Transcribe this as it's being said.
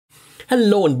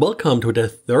Hello and welcome to the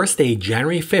Thursday,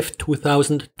 January 5th,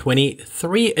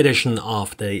 2023 edition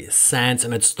of the SANS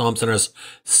and Storm Center's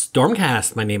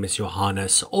Stormcast. My name is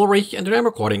Johannes Ulrich and today I'm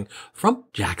recording from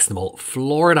Jacksonville,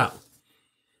 Florida.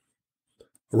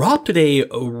 Rob today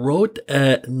wrote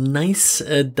a nice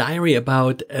diary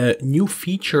about a new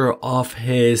feature of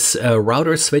his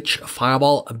router switch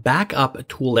firewall backup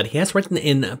tool that he has written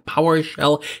in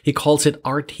PowerShell. He calls it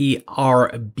RTRBK,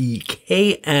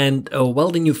 and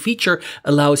well, the new feature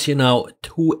allows you now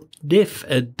to diff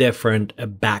different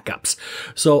backups.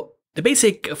 So the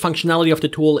basic functionality of the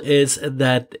tool is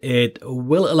that it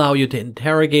will allow you to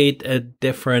interrogate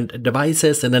different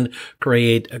devices and then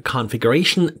create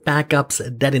configuration backups.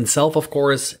 That in itself, of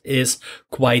course, is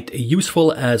quite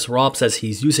useful, as Rob says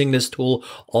he's using this tool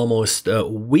almost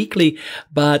weekly.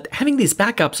 But having these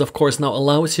backups, of course, now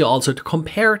allows you also to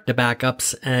compare the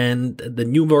backups, and the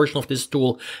new version of this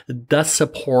tool does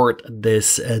support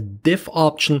this diff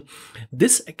option.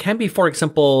 This can be, for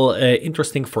example,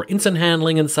 interesting for incident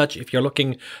handling and such. If you're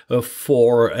looking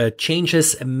for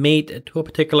changes made to a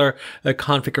particular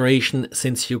configuration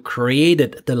since you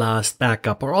created the last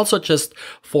backup, or also just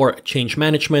for change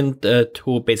management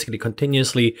to basically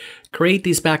continuously create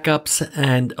these backups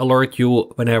and alert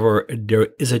you whenever there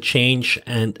is a change,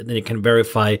 and then you can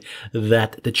verify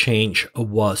that the change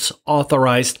was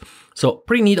authorized. So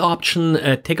pretty neat option.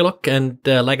 Take a look, and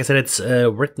like I said, it's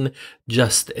written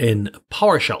just in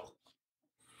PowerShell.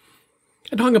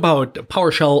 And talking about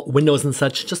PowerShell, Windows and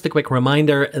such, just a quick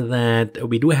reminder that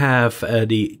we do have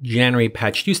the January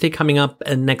Patch Tuesday coming up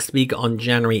next week on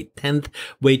January 10th,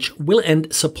 which will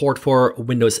end support for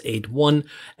Windows 8.1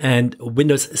 and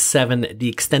Windows 7. The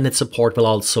extended support will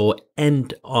also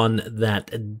end on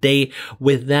that day.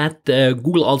 With that,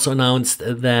 Google also announced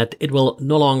that it will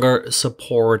no longer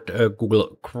support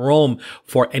Google Chrome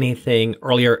for anything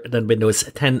earlier than Windows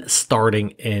 10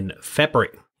 starting in February.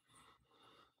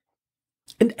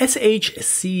 And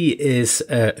SHC is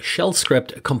a shell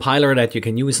script compiler that you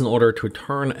can use in order to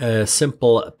turn a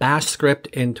simple bash script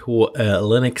into a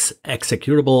Linux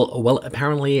executable. Well,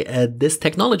 apparently this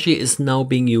technology is now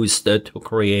being used to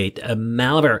create a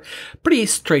malware. Pretty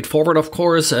straightforward, of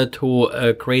course,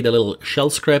 to create a little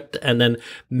shell script and then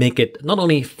make it not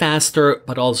only faster,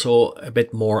 but also a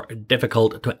bit more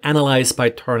difficult to analyze by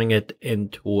turning it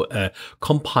into a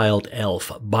compiled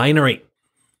ELF binary.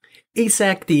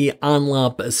 ASEC, the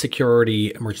ONLOP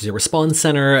Security Emergency Response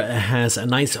Center, has a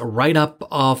nice write-up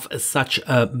of such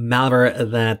a malware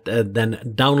that then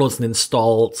downloads and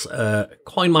installs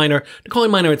CoinMiner. The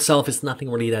CoinMiner itself is nothing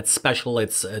really that special.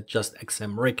 It's just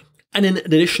XMRig. And in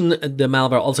addition, the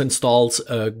malware also installs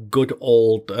a good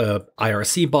old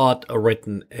IRC bot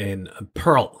written in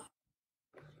Perl.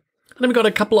 Then we got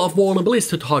a couple of vulnerabilities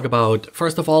to talk about.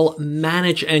 First of all,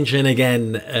 ManageEngine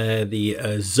again. The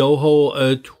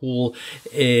Zoho tool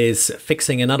is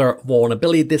fixing another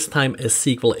vulnerability, this time a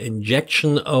SQL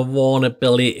injection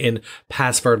vulnerability in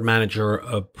Password Manager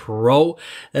Pro.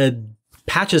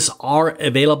 Patches are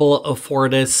available for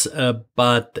this,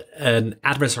 but an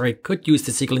adversary could use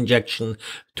the SQL injection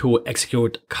to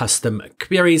execute custom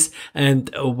queries, and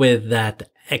with that,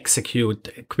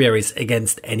 execute queries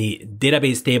against any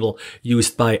database table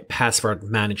used by Password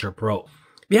Manager Pro.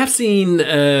 We have seen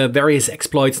various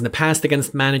exploits in the past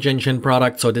against ManageEngine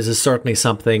products, so this is certainly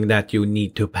something that you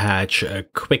need to patch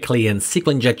quickly, and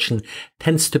SQL injection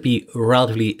tends to be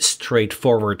relatively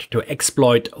straightforward to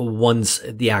exploit once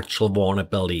the actual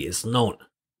vulnerability is known.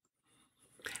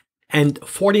 And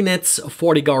Fortinet's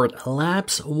FortiGuard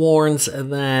Labs warns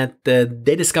that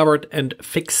they discovered and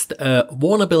fixed a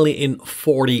vulnerability in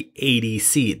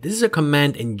ForiADC. This is a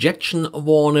command injection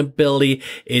vulnerability.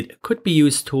 It could be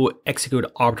used to execute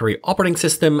arbitrary operating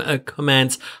system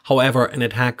commands. However, an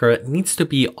attacker needs to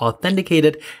be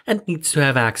authenticated and needs to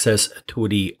have access to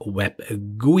the web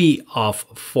GUI of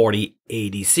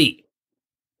ForiADC.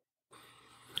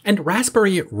 And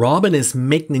Raspberry Robin is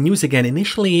making the news again.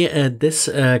 Initially, this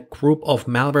group of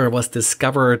malware was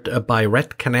discovered by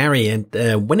Red Canary, and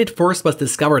when it first was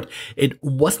discovered, it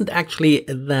wasn't actually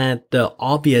that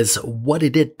obvious what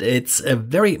it did. It's a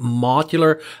very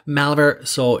modular malware,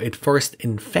 so it first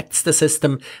infects the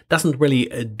system, doesn't really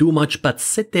do much but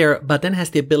sit there, but then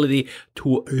has the ability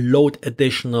to load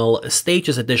additional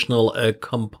stages, additional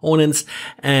components,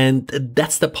 and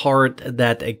that's the part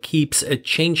that keeps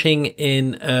changing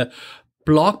in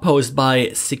blog post by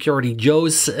Security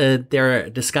Joes. They're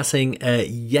discussing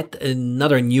yet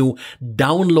another new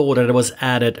download that was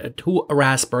added to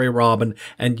Raspberry Robin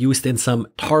and used in some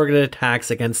targeted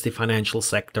attacks against the financial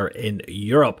sector in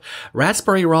Europe.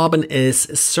 Raspberry Robin is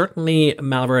certainly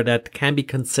malware that can be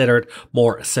considered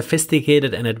more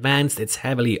sophisticated and advanced. It's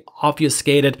heavily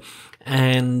obfuscated,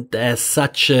 and as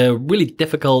such really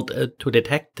difficult to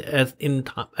detect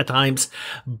at times.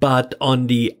 But on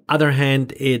the other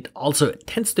hand, it also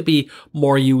tends to be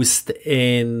more used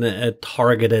in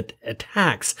targeted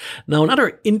attacks. Now,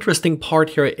 another interesting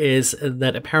part here is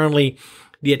that apparently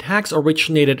the attacks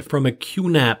originated from a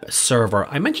QNAP server.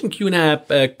 I mentioned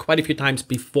QNAP quite a few times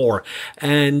before,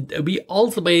 and we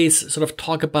always sort of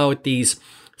talk about these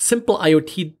simple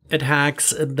IoT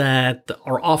attacks that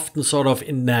are often sort of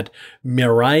in that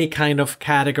Mirai kind of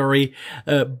category.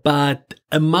 But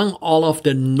among all of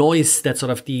the noise that sort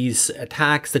of these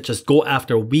attacks that just go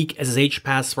after weak SSH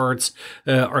passwords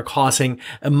are causing,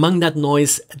 among that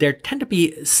noise, there tend to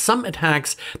be some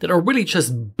attacks that are really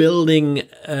just building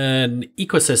an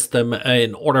ecosystem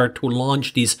in order to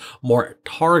launch these more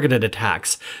targeted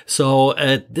attacks. So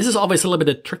this is always a little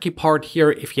bit a tricky part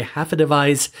here. If you have a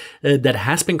device that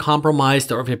has been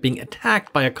compromised, or if you're being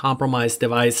attacked by a compromised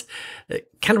device,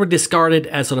 can we discard it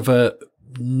as sort of a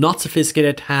not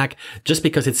sophisticated attack just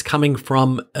because it's coming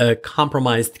from a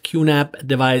compromised QNAP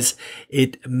device?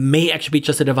 It may actually be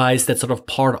just a device that's sort of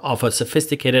part of a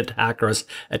sophisticated attacker's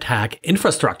attack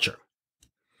infrastructure.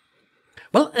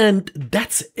 Well, and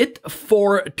that's it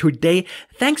for today.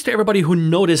 Thanks to everybody who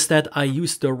noticed that I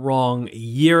used the wrong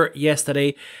year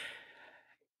yesterday.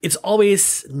 It's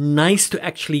always nice to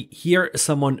actually hear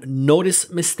someone notice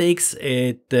mistakes.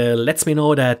 It lets me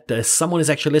know that someone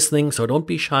is actually listening, so don't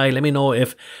be shy. Let me know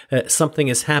if something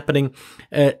is happening.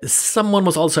 Someone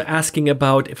was also asking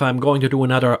about if I'm going to do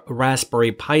another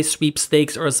Raspberry Pi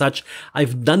sweepstakes or such.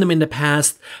 I've done them in the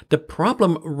past. The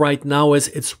problem right now is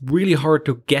it's really hard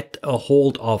to get a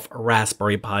hold of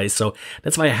Raspberry Pi, so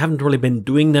that's why I haven't really been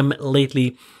doing them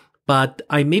lately. But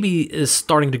I may be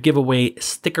starting to give away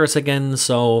stickers again,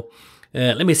 so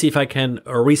let me see if I can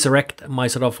resurrect my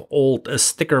sort of old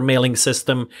sticker mailing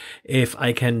system. If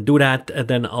I can do that,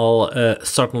 then I'll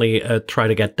certainly try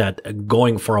to get that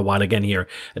going for a while again here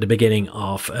at the beginning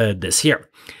of this year.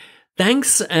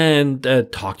 Thanks, and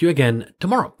talk to you again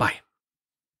tomorrow. Bye.